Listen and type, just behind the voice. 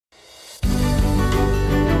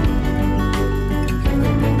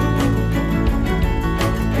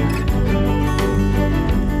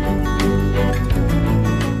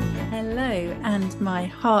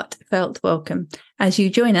heartfelt welcome as you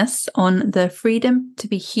join us on the Freedom to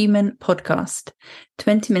be Human podcast.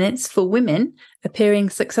 20 minutes for women appearing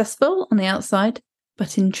successful on the outside,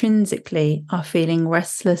 but intrinsically are feeling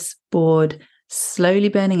restless, bored, slowly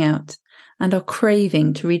burning out, and are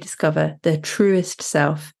craving to rediscover their truest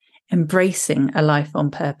self, embracing a life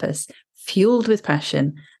on purpose, fueled with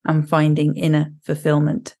passion and finding inner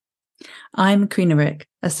fulfillment. I'm Karina Rick,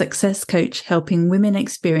 a success coach helping women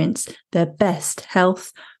experience their best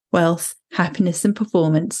health, wealth, happiness and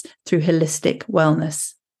performance through holistic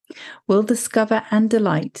wellness. We'll discover and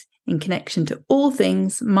delight in connection to all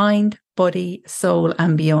things mind, body, soul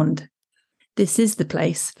and beyond. This is the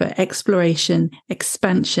place for exploration,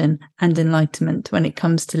 expansion and enlightenment when it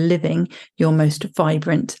comes to living your most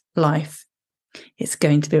vibrant life. It's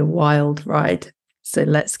going to be a wild ride, so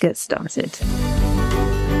let's get started.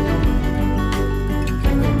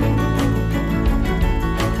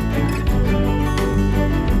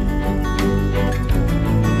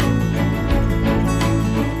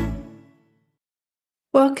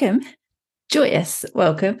 Joyous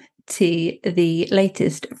welcome to the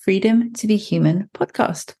latest Freedom to be Human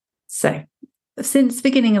podcast. So, since the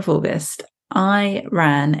beginning of August, I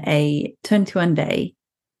ran a 21-day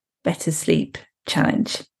better sleep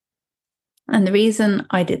challenge. And the reason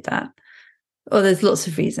I did that, well, there's lots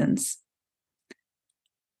of reasons.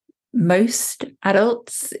 Most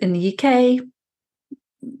adults in the UK,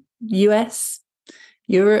 US,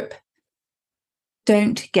 Europe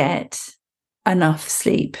don't get enough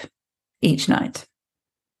sleep each night.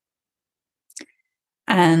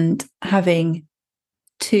 And having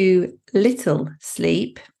too little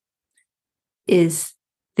sleep is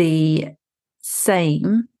the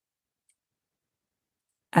same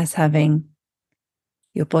as having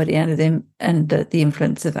your body under the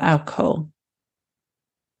influence of alcohol.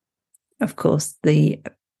 Of course, the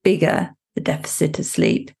bigger the deficit of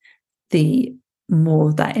sleep, the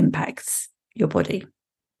more that impacts your body.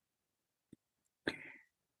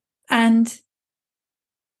 And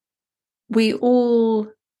we all,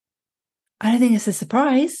 I don't think it's a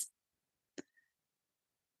surprise,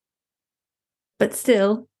 but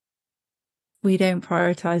still, we don't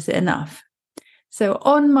prioritize it enough. So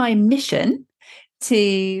on my mission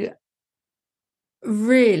to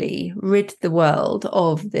really rid the world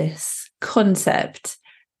of this concept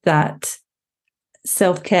that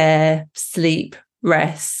self-care, sleep,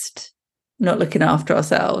 rest, not looking after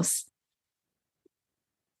ourselves,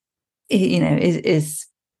 is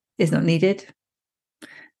not needed.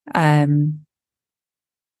 We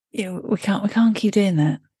can't keep doing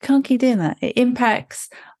that. Can't keep doing that. It impacts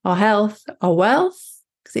our health, our wealth,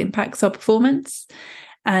 because it impacts our performance,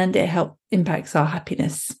 and it impacts our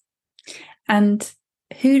happiness. And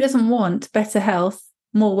who doesn't want better health,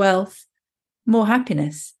 more wealth, more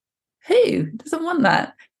happiness? Who doesn't want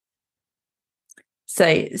that?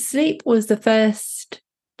 So sleep was the first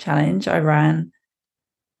challenge I ran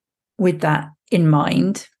with that in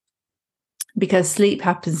mind, because sleep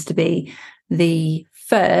happens to be the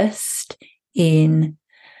first in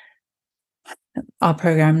our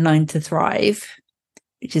program 9 to Thrive,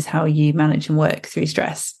 which is how you manage and work through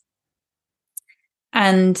stress.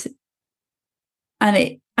 And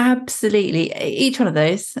it absolutely, each one of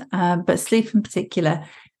those, but sleep in particular,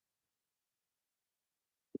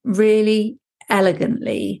 really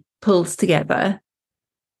elegantly pulls together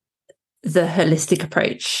the holistic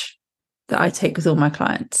approach that I take with all my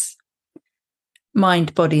clients.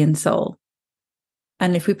 Mind, body and soul.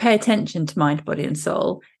 And if we pay attention to mind, body and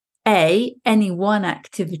soul, any one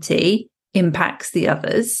activity impacts the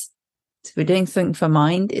others. So if we're doing something for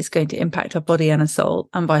mind, it's going to impact our body and our soul,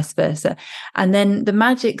 and vice versa. And then the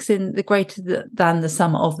magic's in the greater than the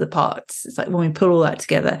sum of the parts. It's like when we pull all that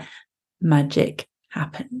together, magic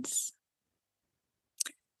happens.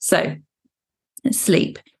 So,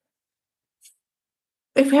 sleep.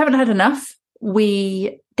 If we haven't had enough,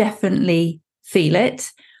 we definitely feel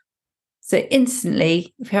it. So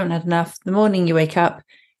instantly, if you haven't had enough, the morning you wake up,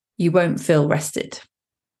 you won't feel rested.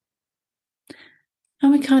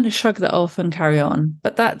 And we kind of shrug that off and carry on.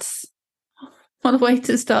 But that's one way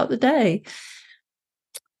to start the day.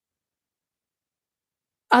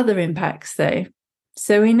 Other impacts, though.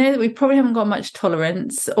 So we know that we probably haven't got much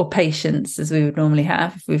tolerance or patience as we would normally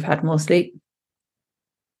have if we've had more sleep.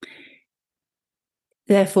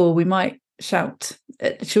 Therefore, we might shout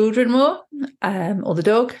at the children more, or the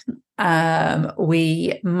dog.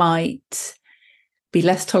 We might be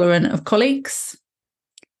less tolerant of colleagues,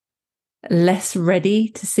 less ready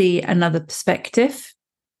to see another perspective.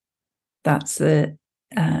 That's an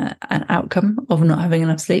outcome of not having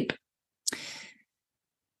enough sleep.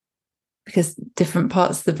 Because different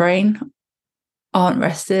parts of the brain aren't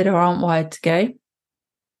rested or aren't wired to go.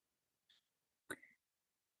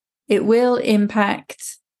 It will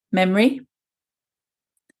impact memory,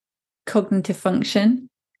 cognitive function,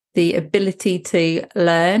 the ability to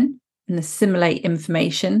learn and assimilate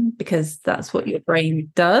information, because that's what your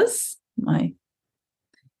brain does. My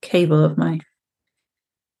cable of my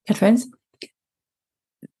headphones.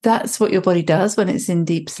 That's what your body does when it's in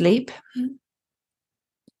deep sleep.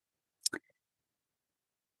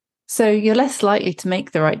 So you're less likely to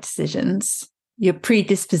make the right decisions. You're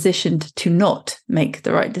predispositioned to not make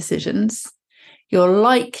the right decisions. You're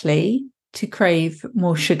likely to crave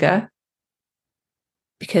more sugar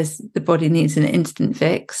because the body needs an instant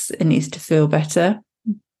fix. It needs to feel better.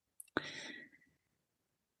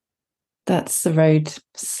 That's the road,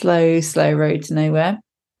 slow road to nowhere.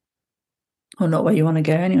 Or not where you want to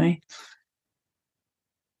go anyway.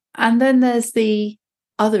 And then there's the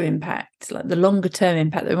other impact, like the longer term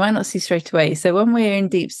impact that we might not see straight away. So when we're in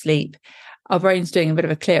deep sleep, our brain's doing a bit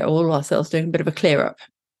of a clear, all our cells doing a bit of a clear up.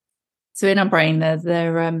 So in our brain,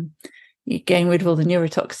 you're getting rid of all the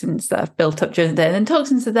neurotoxins that have built up during the day. And then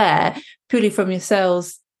toxins are there purely from your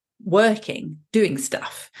cells working, doing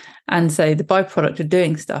stuff. And so the byproduct of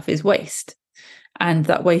doing stuff is waste. And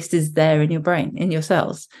that waste is there in your brain, in your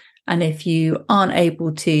cells. And if you aren't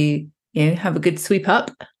able to, have a good sweep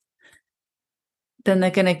up, then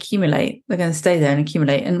they're going to accumulate. They're going to stay there and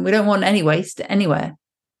accumulate. And we don't want any waste anywhere.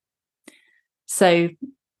 So,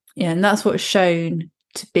 and that's what's shown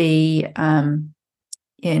to be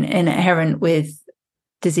inherent with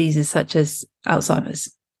diseases such as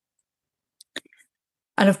Alzheimer's.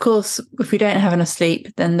 And of course, if we don't have enough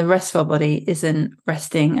sleep, then the rest of our body isn't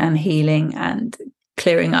resting and healing and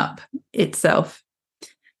clearing up itself.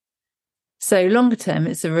 So longer term,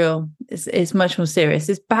 it's much more serious.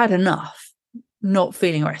 It's bad enough not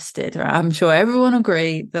feeling rested. Right? I'm sure everyone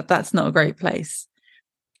agree that that's not a great place.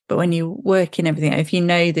 But when you work in everything, if you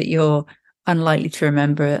know that you're unlikely to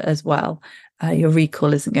remember it as well, your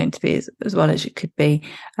recall isn't going to be as well as it could be.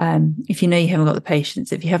 If you know you haven't got the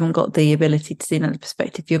patience, if you haven't got the ability to see another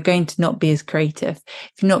perspective, you're going to not be as creative.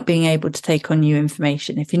 If you're not being able to take on new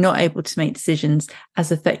information, if you're not able to make decisions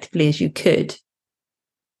as effectively as you could,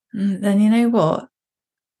 then you know what?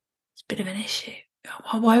 It's a bit of an issue.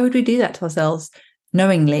 Why would we do that to ourselves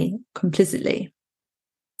knowingly, complicitly?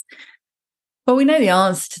 Well, we know the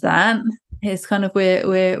answer to that. It's kind of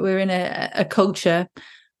we're in a culture.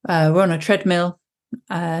 We're on a treadmill,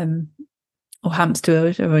 or hamster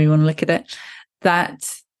wheel, however you want to look at it.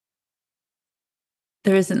 That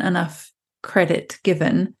there isn't enough credit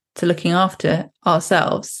given to looking after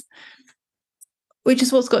ourselves, which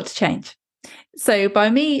is what's got to change. So by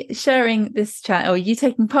me sharing this challenge, or you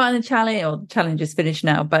taking part in the challenge, or the challenge is finished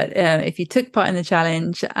now, but if you took part in the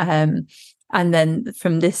challenge, and then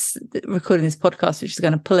from this recording this podcast, which is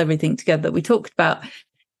going to pull everything together that we talked about,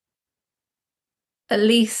 at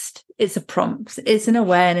least it's a prompt, it's an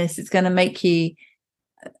awareness, it's going to make you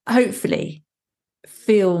hopefully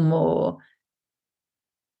feel more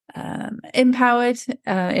empowered,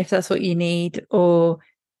 if that's what you need, or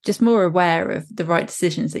just more aware of the right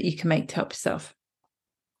decisions that you can make to help yourself.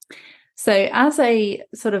 So as a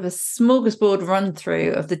sort of a smorgasbord run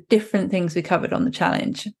through of the different things we covered on the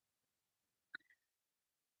challenge,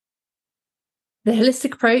 the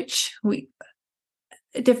holistic approach,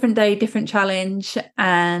 a different day, different challenge,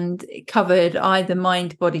 and it covered either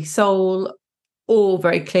mind, body, soul, or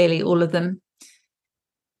very clearly all of them.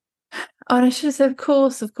 Oh, and I should have said, of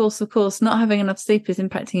course, not having enough sleep is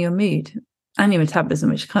impacting your mood and your metabolism,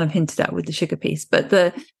 which I kind of hinted at with the sugar piece.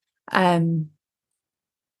 But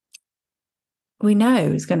we know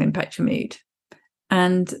is going to impact your mood.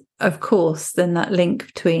 And of course, then that link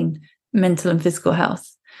between mental and physical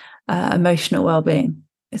health, emotional well-being,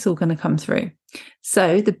 it's all going to come through.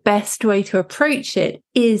 So the best way to approach it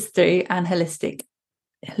is through an holistic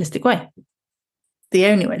way. The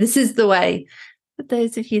only way. This is the way. For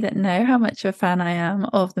those of you that know how much of a fan I am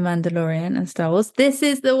of The Mandalorian and Star Wars, this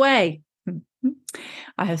is the way.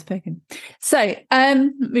 I have spoken. So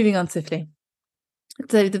moving on swiftly.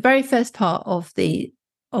 So the very first part of the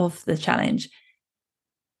challenge,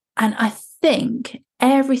 and I think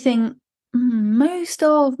everything, most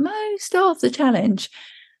of the challenge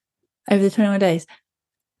over the 21 days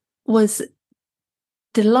was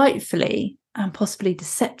delightfully and possibly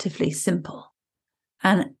deceptively simple.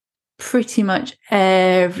 And pretty much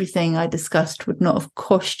everything I discussed would not have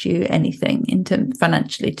cost you anything in terms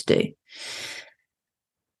financially to do.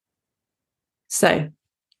 So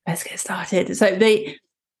let's get started. So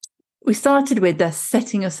we started with the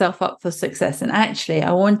setting yourself up for success. And actually,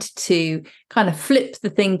 I wanted to kind of flip the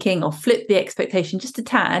thinking or flip the expectation just a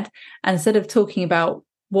tad. And instead of talking about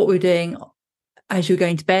what we're doing as you're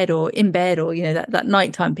going to bed or in bed or, that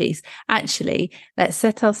nighttime piece, actually, let's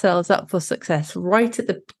set ourselves up for success right at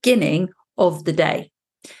the beginning of the day,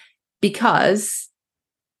 because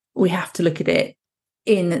we have to look at it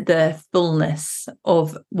in the fullness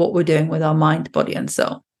of what we're doing with our mind, body, and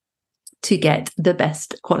soul to get the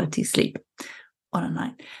best quality sleep on a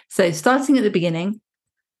night. So starting at the beginning,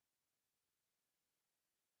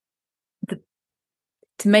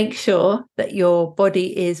 to make sure that your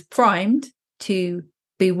body is primed to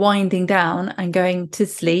be winding down and going to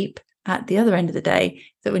sleep at the other end of the day,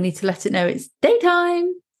 that we need to let it know it's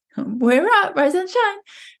daytime, we're up, rise and shine,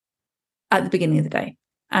 at the beginning of the day.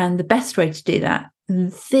 And the best way to do that,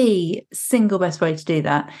 the single best way to do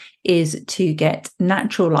that, is to get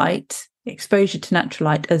natural light, exposure to natural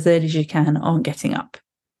light as early as you can on getting up.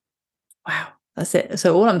 Wow, that's it.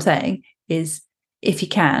 So all I'm saying is, if you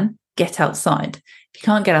can, get outside. If you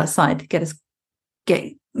can't get outside, get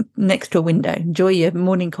next to a window. Enjoy your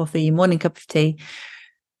morning coffee, your morning cup of tea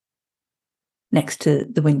next to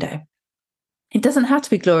the window. It doesn't have to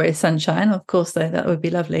be glorious sunshine, of course, though, that would be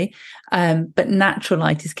lovely. But natural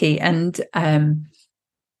light is key. And,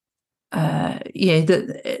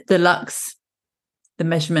 the lux, the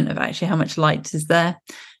measurement of actually how much light is there,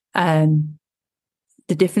 the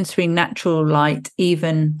difference between natural light,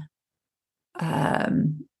 even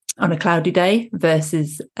on a cloudy day,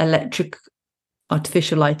 versus electric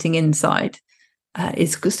artificial lighting inside,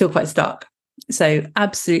 is still quite stark. So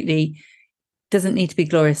absolutely doesn't need to be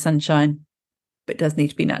glorious sunshine, but it does need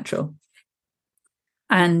to be natural.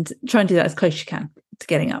 And try and do that as close as you can to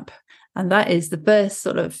getting up. And that is the first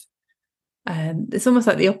sort of, it's almost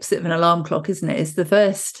like the opposite of an alarm clock, isn't it? It's the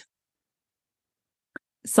first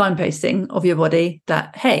signposting of your body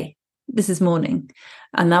that, hey, this is morning.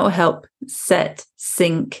 And that will help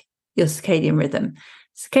sync your circadian rhythm.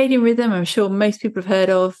 Circadian rhythm, I'm sure most people have heard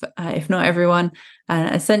of, if not everyone.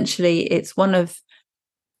 And essentially, it's one of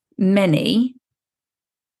many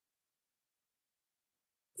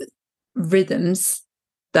cycles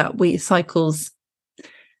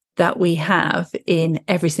that we have in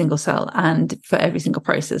every single cell and for every single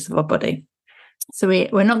process of our body. So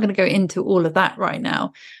we're not going to go into all of that right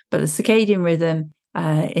now, but the circadian rhythm,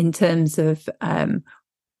 in terms of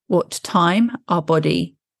what time our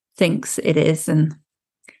body thinks it is, and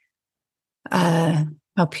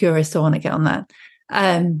how purist I want to get on that.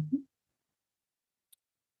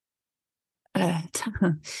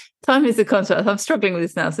 Time is a construct. I'm struggling with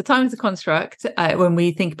this now. So time is a construct when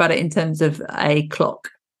we think about it in terms of a clock,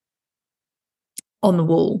 on the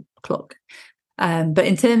wall clock. But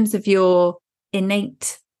in terms of your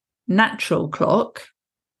innate natural clock,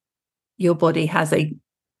 your body has an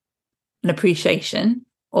appreciation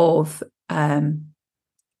of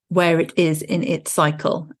where it is in its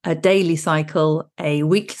cycle: a daily cycle, a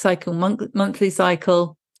weekly cycle, monthly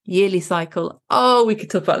cycle, yearly cycle. Oh, we could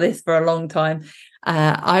talk about this for a long time.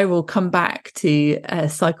 I will come back to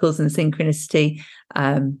cycles and synchronicity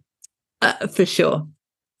for sure.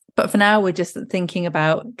 But for now, we're just thinking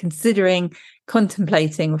about considering,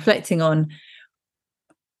 contemplating, reflecting on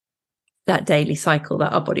that daily cycle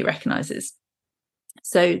that our body recognizes.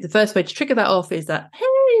 So the first way to trigger that off is that, hey,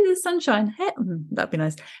 there's sunshine. Hey, that'd be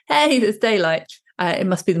nice. Hey, there's daylight. It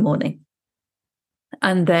must be the morning.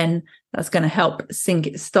 And then that's going to help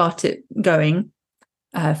start it going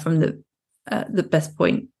from the best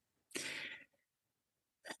point.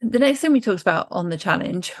 The next thing we talked about on the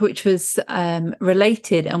challenge, which was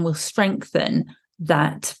related and will strengthen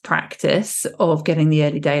that practice of getting the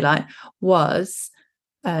early daylight, was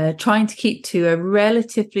trying to keep to a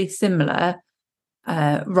relatively similar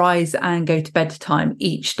rise and go to bed time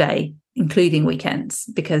each day, including weekends,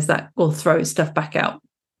 because that will throw stuff back out.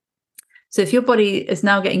 So if your body is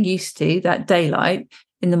now getting used to that daylight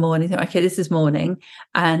in the morning, think, okay, this is morning,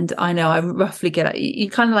 and I know I roughly get it. You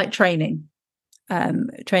kind of like training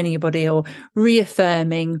your body, or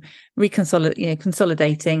reaffirming,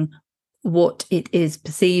 consolidating what it is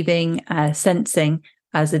perceiving, sensing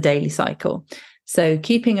as a daily cycle. So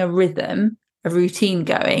keeping a rhythm, a routine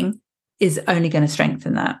going is only going to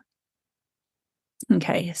strengthen that.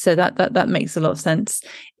 Okay, so that makes a lot of sense.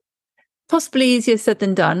 Possibly easier said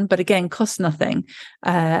than done, but again, costs nothing.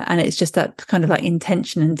 And it's just that kind of like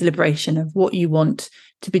intention and deliberation of what you want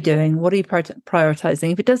to be doing. What are you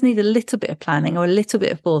prioritizing? If it does need a little bit of planning or a little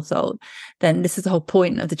bit of forethought, then this is the whole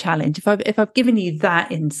point of the challenge. If I've given you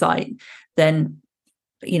that insight, then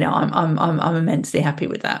I'm immensely happy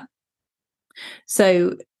with that.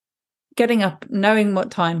 So getting up, knowing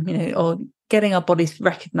what time, or getting our bodies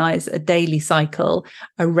recognize a daily cycle,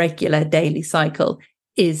 a regular daily cycle,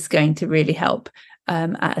 is going to really help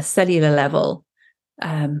at a cellular level,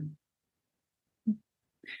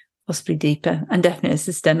 possibly deeper, and definitely a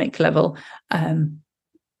systemic level,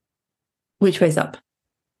 which way's up,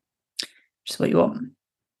 which is what you want.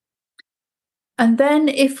 And then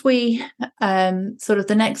if we sort of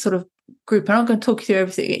the next sort of group, and I'm going to talk you through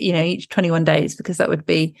everything, each 21 days, because that would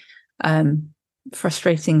be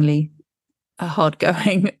frustratingly hard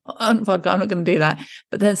going. I'm not going to do that.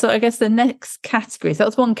 But then, so I guess the next category, so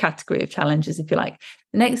that's one category of challenges, if you like.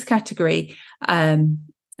 The next category, and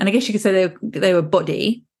I guess you could say they were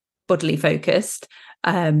bodily focused,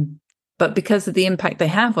 but because of the impact they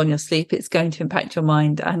have on your sleep, it's going to impact your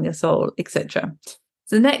mind and your soul, etc.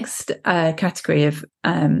 So the next category of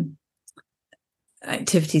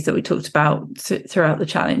activities that we talked about throughout the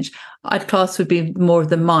challenge, I'd class would be more of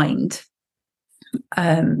the mind,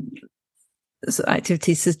 so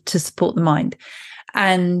activities to support the mind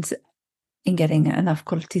and in getting enough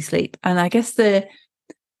quality sleep. And I guess it's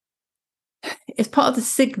part of the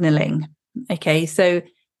signaling. Okay, so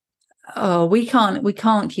we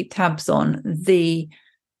can't keep tabs on the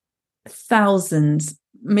thousands,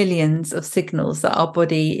 millions of signals that our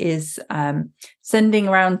body is sending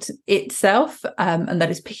around itself, and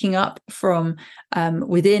that is picking up from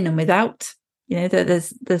within and without.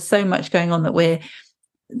 There's so much going on that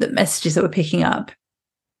messages that we're picking up.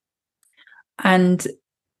 And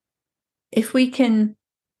if we can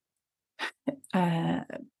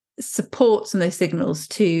support some of those signals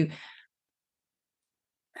to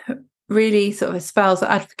really sort of espouse or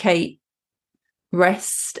advocate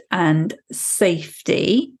rest and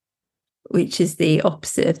safety, which is the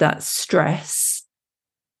opposite of that stress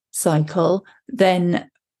cycle, then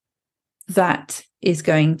that is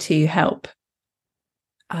going to help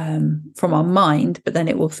from our mind, but then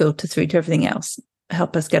it will filter through to everything else,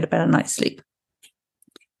 help us get a better night's sleep.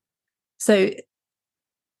 So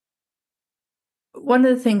one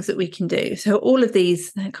of the things that we can do, so all of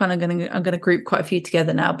these I'm going to group quite a few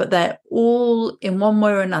together now, but they're all in one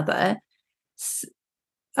way or another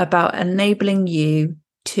about enabling you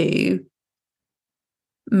to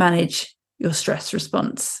manage your stress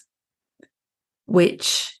response,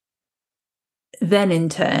 which then in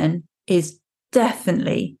turn is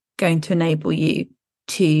definitely going to enable you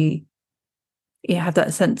to have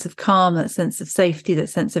that sense of calm, that sense of safety, that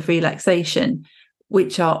sense of relaxation,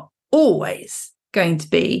 which are always going to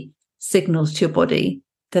be signals to your body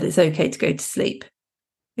that it's okay to go to sleep.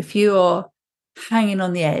 If you are hanging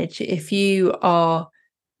on the edge, if you are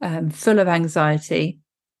full of anxiety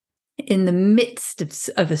in the midst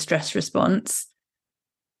of a stress response,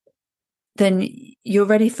 then you're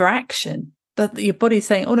ready for action. But your body's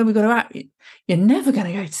saying, oh no, we've got to act. You're never going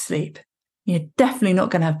to go to sleep. You're definitely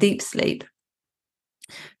not going to have deep sleep.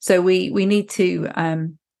 So we need to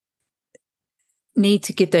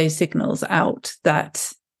give those signals out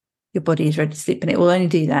that your body is ready to sleep, and it will only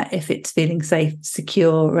do that if it's feeling safe,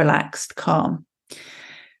 secure, relaxed, calm.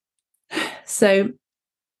 So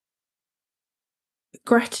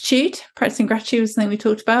practicing gratitude was something we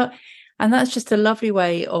talked about, and that's just a lovely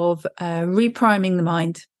way of repriming the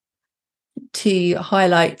mind to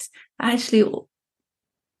highlight, actually,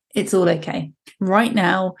 it's all okay. Right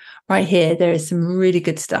now, right here, there is some really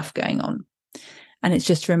good stuff going on. And it's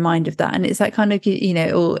just a reminder of that. And it's that kind of,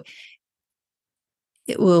 it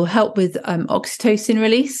will help with oxytocin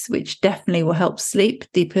release, which definitely will help sleep,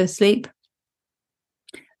 deeper sleep,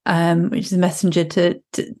 which is a messenger to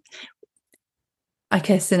I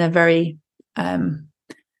guess, in a very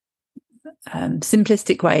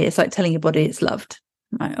simplistic way. It's like telling your body it's loved.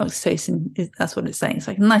 Right? Oxytocin, that's what it's saying. It's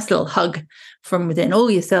like a nice little hug from within.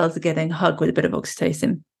 All your cells are getting a hug with a bit of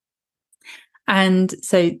oxytocin. And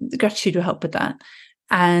so the gratitude will help with that.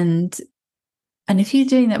 And if you're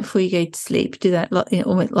doing that before you go to sleep, do that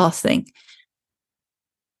almost last thing.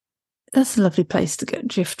 That's a lovely place to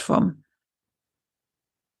drift from.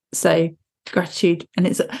 So gratitude, and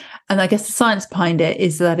I guess the science behind it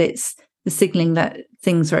is that it's the signaling that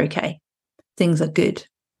things are okay, things are good,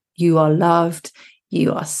 you are loved,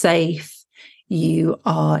 you are safe, you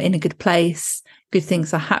are in a good place, good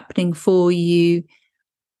things are happening for you,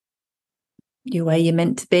 you're where you're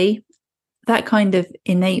meant to be. That kind of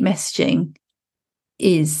innate messaging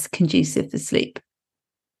is conducive for sleep.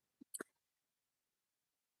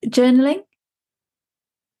 Journaling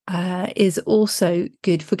is also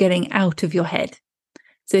good for getting out of your head.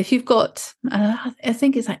 So if you've got, I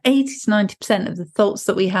think it's like 80 to 90% of the thoughts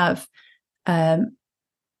that we have, full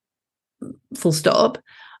stop,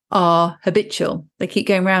 are habitual. They keep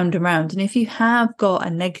going round and round. And if you have got a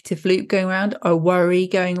negative loop going around, or a worry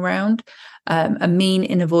going around, a mean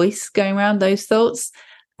inner voice going around, those thoughts,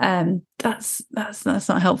 that's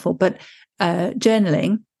not helpful. But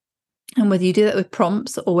journaling, and whether you do that with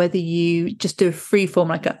prompts or whether you just do a free form,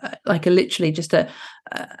 like a literally just a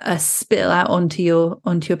spill out onto your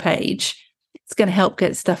page, it's going to help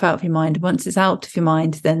get stuff out of your mind. Once it's out of your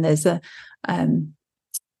mind, then there's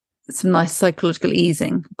some nice psychological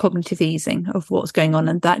easing, cognitive easing of what's going on.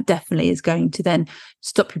 And that definitely is going to then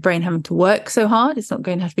stop your brain having to work so hard. It's not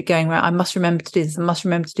going to have to be going around, I must remember to do this, I must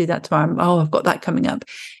remember to do that tomorrow. Oh, I've got that coming up.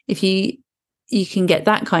 If you can get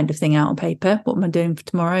that kind of thing out on paper, what am I doing for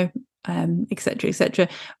tomorrow, etc., etc.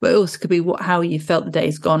 But it also could be how you felt the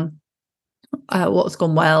day's gone, what's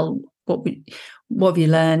gone well, what have you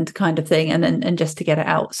learned, kind of thing, and just to get it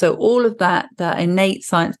out. So all of that innate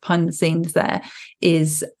science behind the scenes there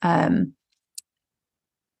is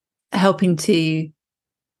helping to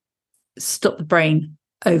stop the brain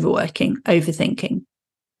overworking, overthinking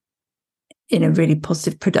in a really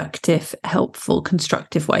positive, productive, helpful,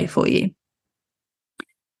 constructive way for you.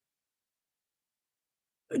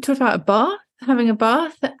 We talked about having a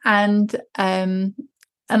bath, and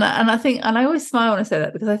I think, and I always smile when I say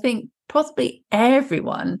that, because I think possibly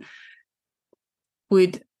everyone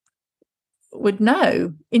would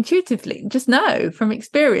know intuitively, just know from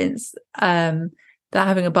experience, that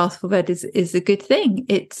having a bath before bed is a good thing.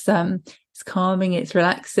 It's calming, it's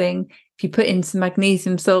relaxing. If you put in some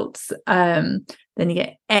magnesium salts, then you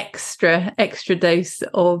get extra dose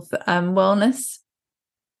of wellness.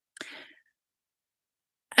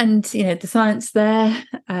 And the science there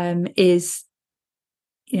is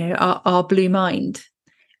our blue mind.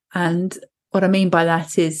 And what I mean by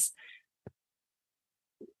that is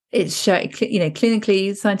it's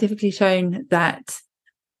clinically, scientifically shown that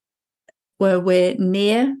where we're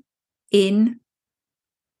near, in,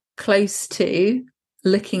 close to,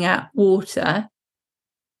 looking at water,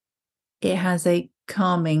 it has a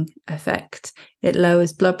calming effect. It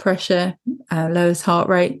lowers blood pressure, lowers heart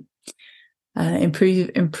rate,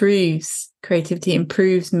 improves creativity,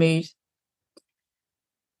 improves mood,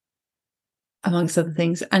 amongst other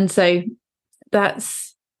things. And so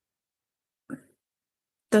that's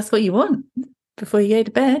what you want before you go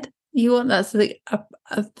to bed. You want that's a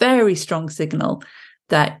very strong signal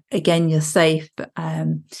that, again, you're safe,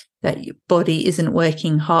 that your body isn't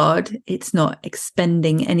working hard, it's not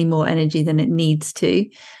expending any more energy than it needs to,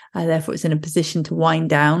 therefore it's in a position to wind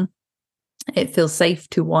down. It feels safe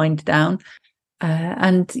to wind down,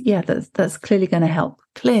 and that's clearly going to help.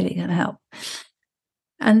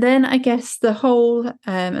 And then I guess the whole,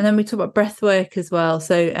 and then we talk about breath work as well.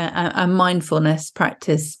 So a mindfulness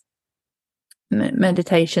practice,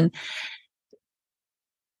 meditation.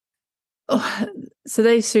 Oh, so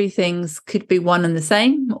those three things could be one and the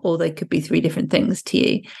same, or they could be three different things to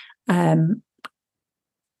you. I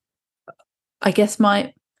guess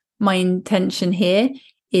my intention here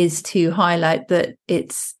is to highlight that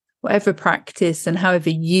it's whatever practice and however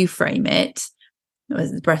you frame it, whether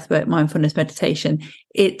it's breathwork, mindfulness, meditation,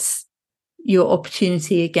 it's your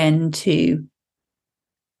opportunity again to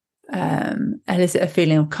elicit a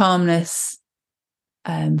feeling of calmness,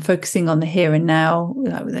 focusing on the here and now,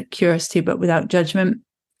 with curiosity but without judgment,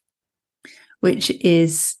 which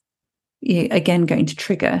is again going to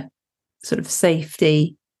trigger sort of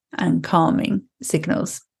safety and calming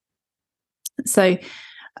signals. So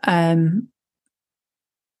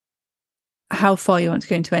how far you want to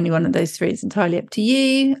go into any one of those three is entirely up to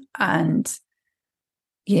you. And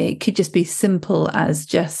it could just be simple as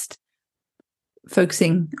just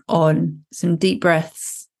focusing on some deep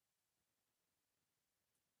breaths,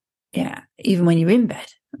 even when you're in bed,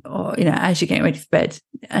 or as you're getting ready for bed,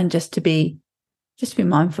 and just to be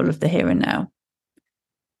mindful of the here and now,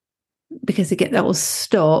 because again, that will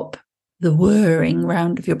stop the whirring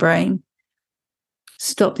round of your brain,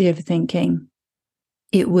 stop the overthinking.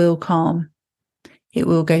 It will calm. It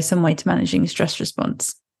will go some way to managing stress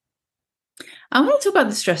response. I want to talk about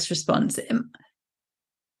the stress response.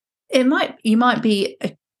 You might be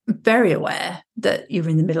very aware that you're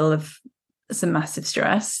in the middle of some massive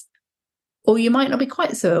stress, or you might not be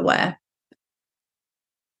quite so aware.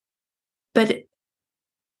 But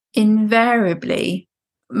invariably,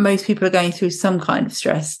 most people are going through some kind of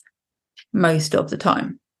stress most of the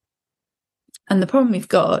time. And the problem we've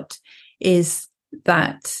got is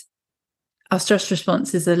that our stress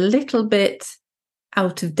response is a little bit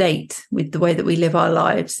out of date with the way that we live our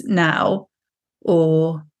lives now,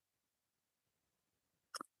 or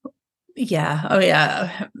Yeah. Oh,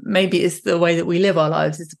 yeah. Maybe it's the way that we live our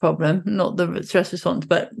lives is the problem, not the stress response.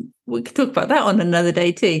 But we could talk about that on another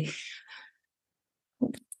day too.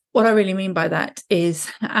 What I really mean by that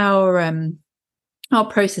is our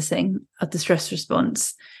processing of the stress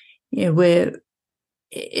response.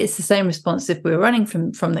 It's the same response if we were running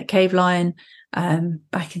from the cave lion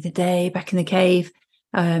back in the day, back in the cave,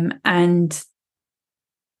 and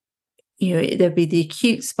there'd be the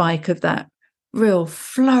acute spike of that real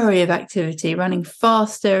flurry of activity, running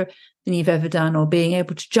faster than you've ever done, or being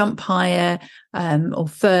able to jump higher or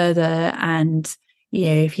further. And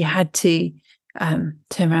if you had to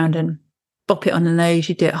turn around and bop it on the nose,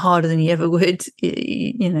 you do it harder than you ever would.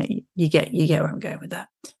 You get where I'm going with that.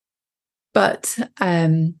 But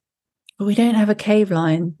we don't have a cave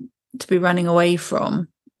lion to be running away from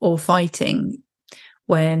or fighting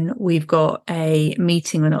when we've got a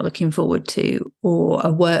meeting we're not looking forward to, or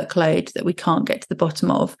a workload that we can't get to the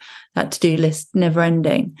bottom of, that to-do list never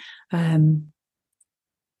ending.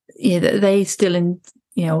 They still in,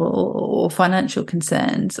 or financial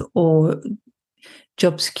concerns or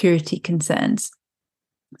job security concerns.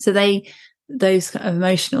 So those kind of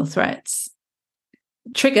emotional threats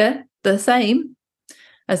trigger the same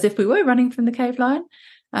as if we were running from the cave lion.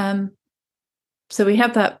 So we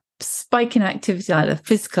have that spike in activity, like the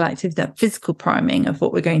physical activity, that physical priming of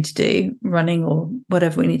what we're going to do, running or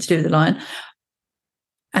whatever we need to do with the lion.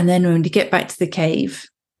 And then when we get back to the cave,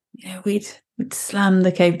 we'd slam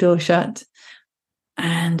the cave door shut,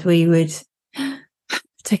 and we would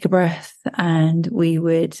take a breath, and we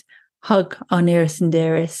would hug our nearest and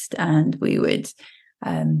dearest, and we would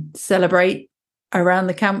celebrate around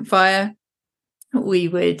the campfire. We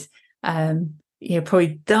would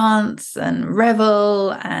probably dance and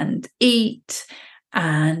revel and eat,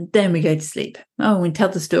 and then we go to sleep. We tell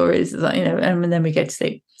the stories, and then we go to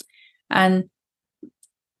sleep. And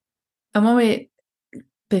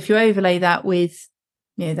if you overlay that with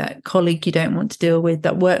that colleague you don't want to deal with,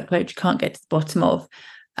 that workload you can't get to the bottom of,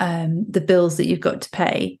 the bills that you've got to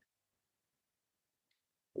pay,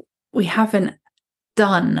 we haven't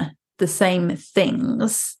done the same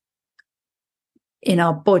things in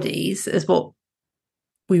our bodies as what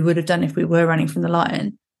we would have done if we were running from the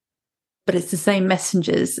lion, but it's the same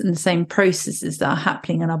messengers and the same processes that are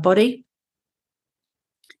happening in our body.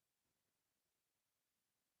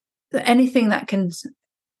 Anything that can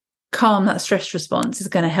calm that stress response is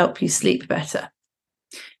going to help you sleep better,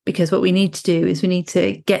 because what we need to do is we need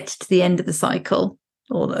to get to the end of the cycle,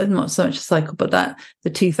 or not so much a cycle, but the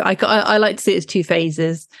two. I like to see it as two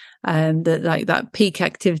phases. That peak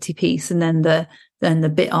activity piece, and then the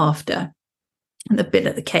bit after, and the bit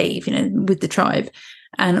at the cave, with the tribe.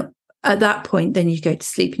 And at that point, then you go to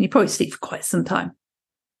sleep, and you probably sleep for quite some time.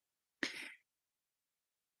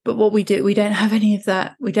 But what we do, we don't have any of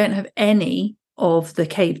that. We don't have any of the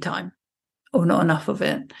cave time, or not enough of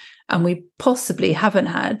it. And we possibly haven't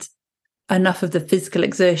had enough of the physical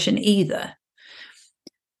exertion either.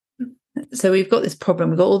 So we've got this problem.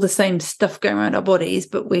 We've got all the same stuff going around our bodies,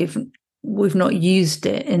 but we've not used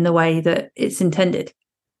it in the way that it's intended,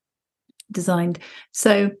 designed.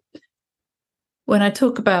 So when I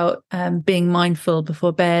talk about being mindful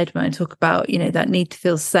before bed, when I talk about, that need to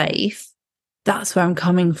feel safe, that's where I'm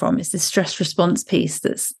coming from. It's the stress response piece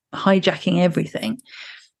that's hijacking everything.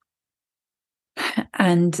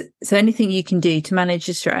 And so anything you can do to manage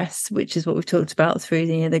your stress, which is what we've talked about through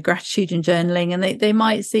the gratitude and journaling, and they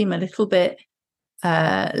might seem a little bit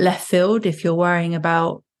left field if you're worrying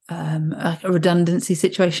about a redundancy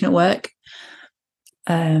situation at work.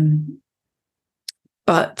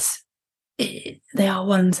 But they are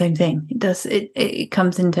one and the same thing. It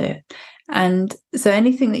comes into it. And so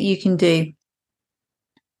anything that you can do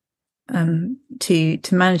to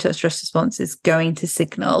manage that stress response is going to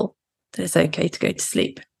signal that it's okay to go to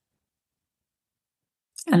sleep.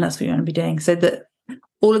 And that's what you want to be doing. So that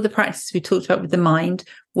all of the practices we talked about with the mind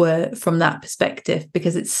were from that perspective,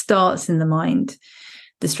 because it starts in the mind,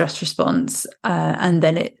 the stress response, and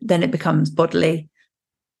then it becomes bodily.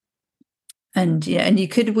 And and you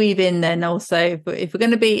could weave in then also, but if we're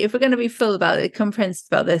going to be full about it, comprehensive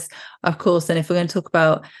about this, of course, and if we're going to talk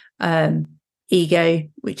about ego,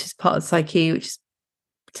 which is part of the psyche, which is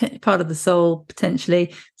part of the soul,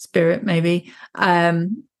 potentially spirit, maybe, that's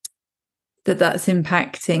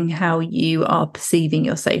impacting how you are perceiving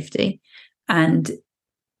your safety, and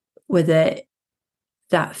whether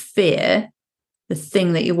that fear, the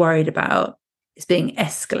thing that you're worried about, is being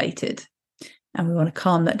escalated, and we want to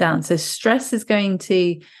calm that down. So stress is going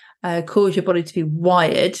to cause your body to be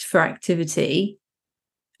wired for activity,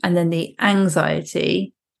 and then the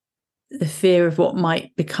anxiety, the fear of what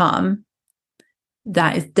might become,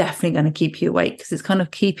 that is definitely going to keep you awake, because it's kind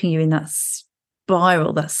of keeping you in that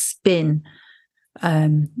spiral, that spin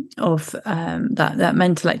of that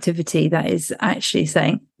mental activity that is actually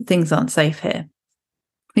saying things aren't safe here,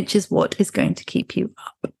 which is what is going to keep you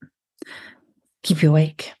up, keep you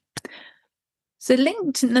awake. So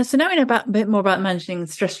knowing a bit more about managing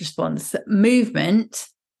stress response, movement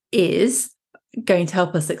is going to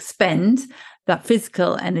help us expend that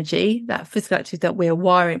physical energy, that physical activity that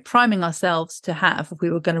we're priming ourselves to have if we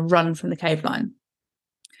were going to run from the cave lion.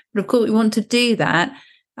 But of course, we want to do that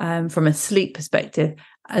from a sleep perspective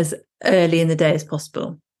as early in the day as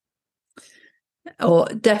possible, or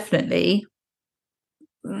definitely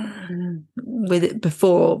with it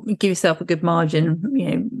before. Give yourself a good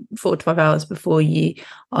margin, 4 to 5 hours before you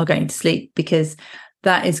are going to sleep, because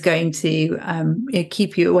that is going to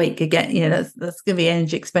keep you awake again. That's going to be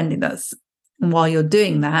energy expending. And while you're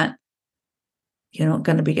doing that, you're not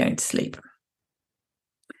going to be going to sleep.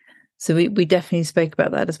 So we definitely spoke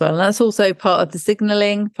about that as well. And that's also part of the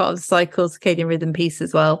signaling, part of the cycle, circadian rhythm piece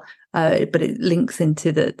as well. But it links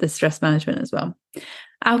into the stress management as well.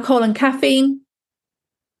 Alcohol and caffeine.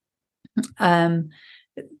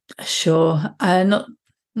 Sure. Not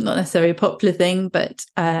necessarily a popular thing, but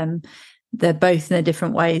they're both in a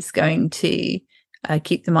different ways going to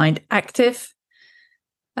keep the mind active,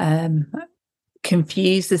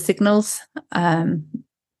 confuse the signals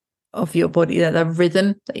of your body, the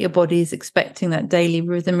rhythm that your body is expecting, that daily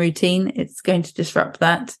rhythm routine. It's going to disrupt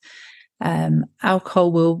that.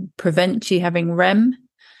 Alcohol will prevent you having REM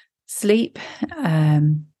sleep,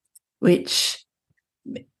 which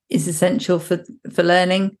is essential for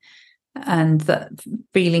learning and that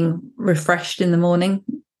feeling refreshed in the morning.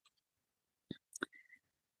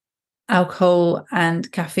 Alcohol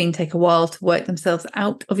and caffeine take a while to work themselves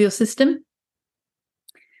out of your system.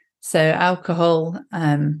 So alcohol,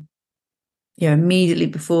 immediately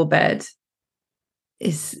before bed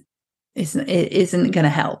isn't going to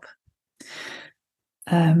help.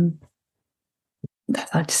 The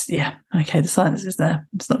science is there.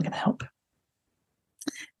 It's not going to help.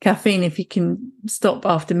 Caffeine, if you can stop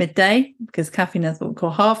after midday, because caffeine has what we call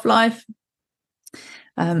half-life,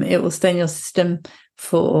 it will stay in your system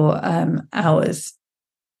for hours.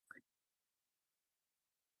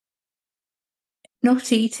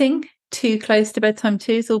 Not eating too close to bedtime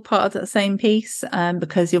too is all part of that same piece,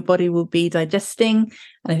 because your body will be digesting,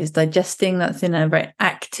 and if it's digesting, that's in a very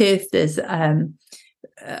active. There's from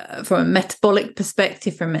a metabolic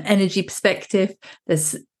perspective, from an energy perspective,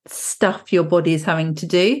 there's stuff your body is having to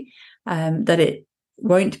do that it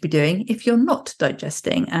won't be doing if you're not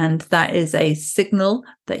digesting, and that is a signal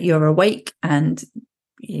that you're awake, and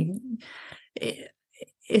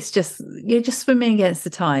it's just, you're just swimming against the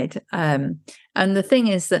tide. And the thing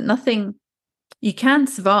is that you can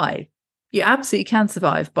survive. You absolutely can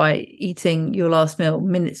survive by eating your last meal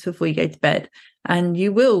minutes before you go to bed, and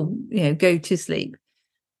you will, go to sleep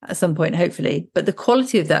at some point, hopefully. But the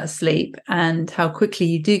quality of that sleep and how quickly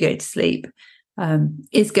you do go to sleep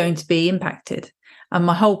is going to be impacted. And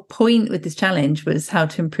my whole point with this challenge was how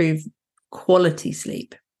to improve quality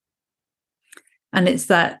sleep. And it's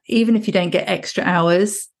that even if you don't get extra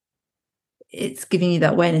hours, it's giving you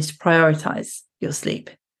that awareness to prioritize your sleep.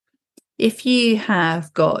 If you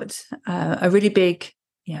have got a really big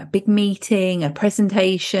meeting, a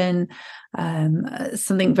presentation,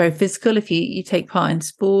 something very physical, if you take part in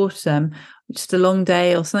sport, just a long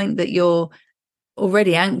day or something that you're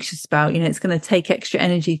already anxious about, it's going to take extra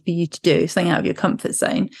energy for you to do, something out of your comfort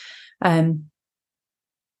zone, then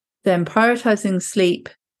prioritizing sleep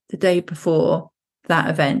the day before that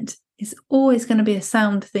event is always going to be a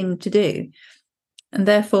sound thing to do. And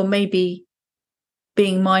therefore, maybe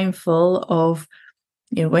being mindful of,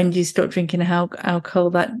 when do you stop drinking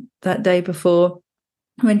alcohol that day before?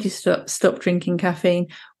 When do you stop drinking caffeine?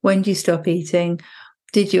 When do you stop eating?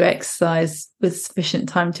 Did you exercise with sufficient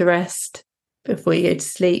time to rest before you go to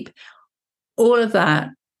sleep? All of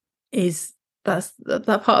that's that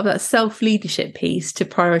part of that self-leadership piece to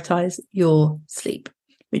prioritize your sleep,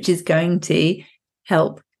 which is going to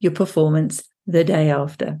help your performance the day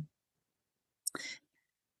after.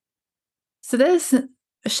 So there's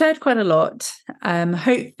shared quite a lot.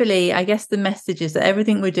 Hopefully, I guess the message is that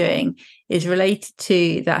everything we're doing is related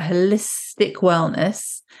to that holistic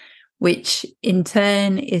wellness, which in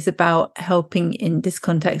turn is about helping, in this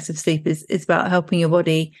context of sleep, is about helping your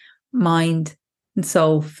body, mind, and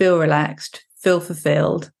soul feel relaxed, feel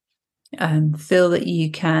fulfilled, feel that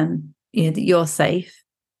you can, that you're safe.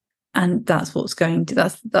 And that's what's going to,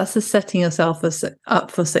 that's the setting yourself up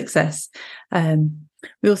for success.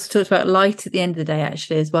 We also talked about light at the end of the day,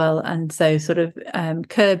 actually, as well. And so sort of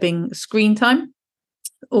curbing screen time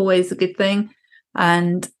always a good thing.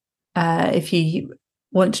 And if you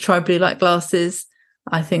want to try blue light glasses,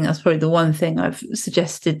 I think that's probably the one thing I've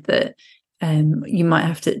suggested that you'd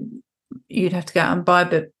have to go out and buy,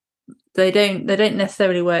 but they don't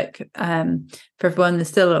necessarily work for everyone. There's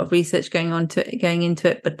still a lot of research going into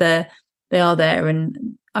it, but they are there,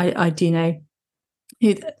 and I do know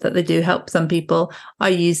that they do help some people. I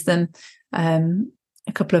use them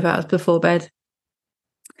a couple of hours before bed.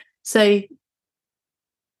 So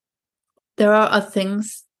there are other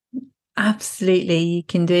things absolutely you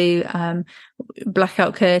can do.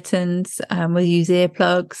 Blackout curtains, we'll use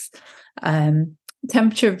earplugs.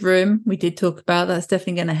 Temperature of room, we did talk about. That's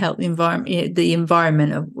definitely going to help the environment. The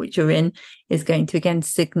environment of which you're in is going to again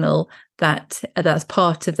signal that that's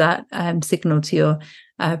part of that signal to your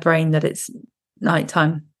brain that it's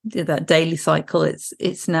nighttime. That daily cycle.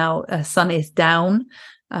 It's now sun is down,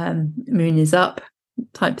 moon is up,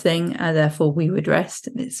 type thing, and therefore we would rest.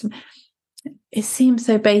 And it seems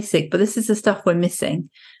so basic, but this is the stuff we're missing.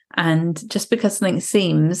 And just because something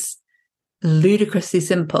seems ludicrously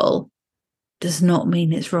simple does not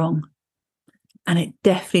mean it's wrong. And it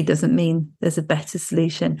definitely doesn't mean there's a better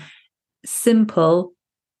solution. Simple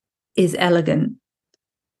is elegant.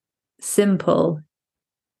 Simple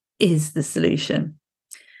is the solution.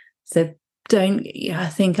 So I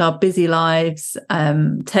think our busy lives,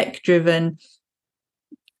 tech-driven,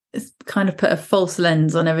 kind of put a false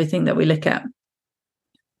lens on everything that we look at.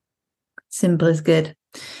 Simple is good.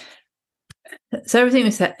 So everything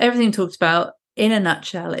we said, everything we talked about, in a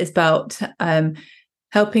nutshell, is about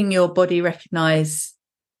helping your body recognize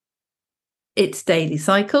its daily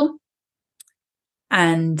cycle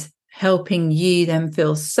and helping you then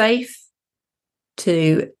feel safe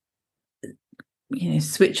to,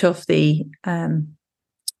 switch off the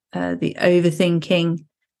overthinking,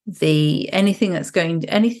 anything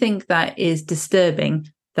that is disturbing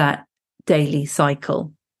that daily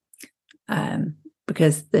cycle,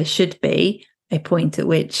 because there should be a point at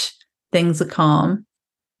which things are calm,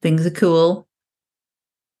 things are cool,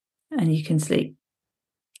 and you can sleep.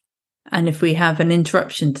 And if we have an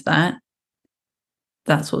interruption to that,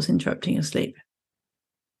 that's what's interrupting your sleep.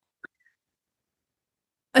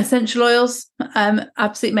 Essential oils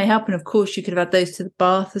absolutely may help. And of course, you could have add those to the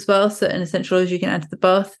bath as well. Certain essential oils you can add to the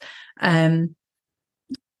bath. That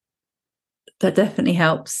definitely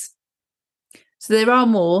helps. So there are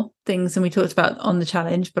more things than we talked about on the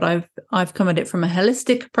challenge, but I've come at it from a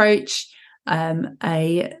holistic approach,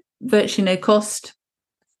 a virtually no cost.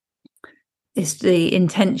 It's the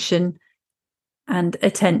intention and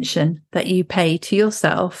attention that you pay to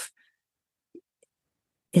yourself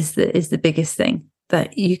is the biggest thing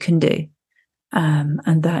that you can do,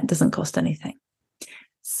 and that doesn't cost anything.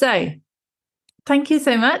 So thank you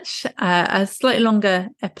so much. A slightly longer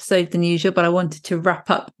episode than usual, but I wanted to wrap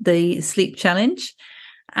up the sleep challenge.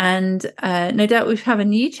 And no doubt we have a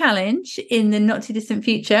new challenge in the not too distant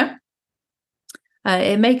future.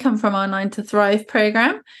 It may come from our 9 to Thrive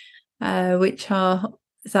program, which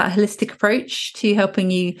is that holistic approach to helping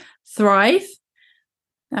you thrive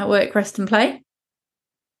at work, rest and play.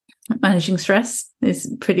 Managing stress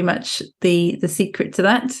is pretty much the secret to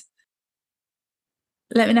that.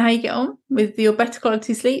 Let me know how you get on with your better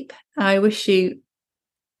quality sleep. I wish you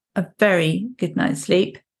a very good night's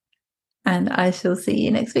sleep, and I shall see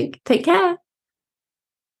you next week. Take care.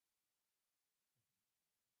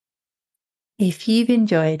 If you've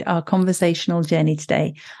enjoyed our conversational journey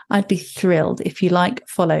today, I'd be thrilled if you like,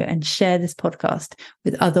 follow, and share this podcast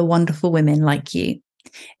with other wonderful women like you.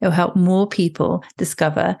 It'll help more people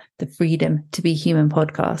discover the Freedom to Be Human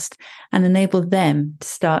podcast and enable them to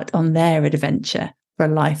start on their adventure for a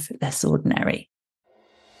life less ordinary.